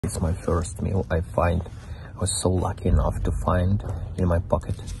It's my first meal. I was so lucky enough to find in my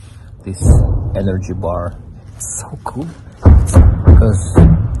pocket this energy bar. It's so cool because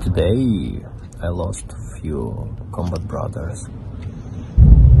today I lost a few combat brothers.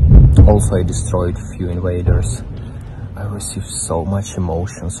 Also, I destroyed a few invaders. I received so much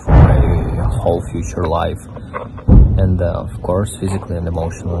emotions for my whole future life, and of course physically and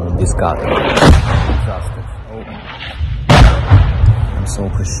emotionally disgusted. I'm so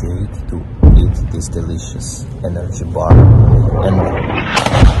appreciated to eat this delicious energy bar, and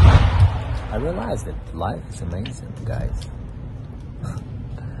I realized that life is amazing, guys.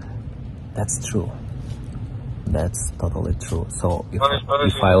 That's true. That's totally true. So if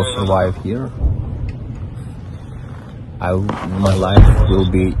I'll survive here, my life will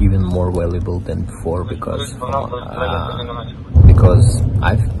be even more valuable than before, because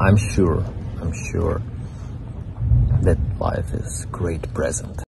I'm sure that life is a great present.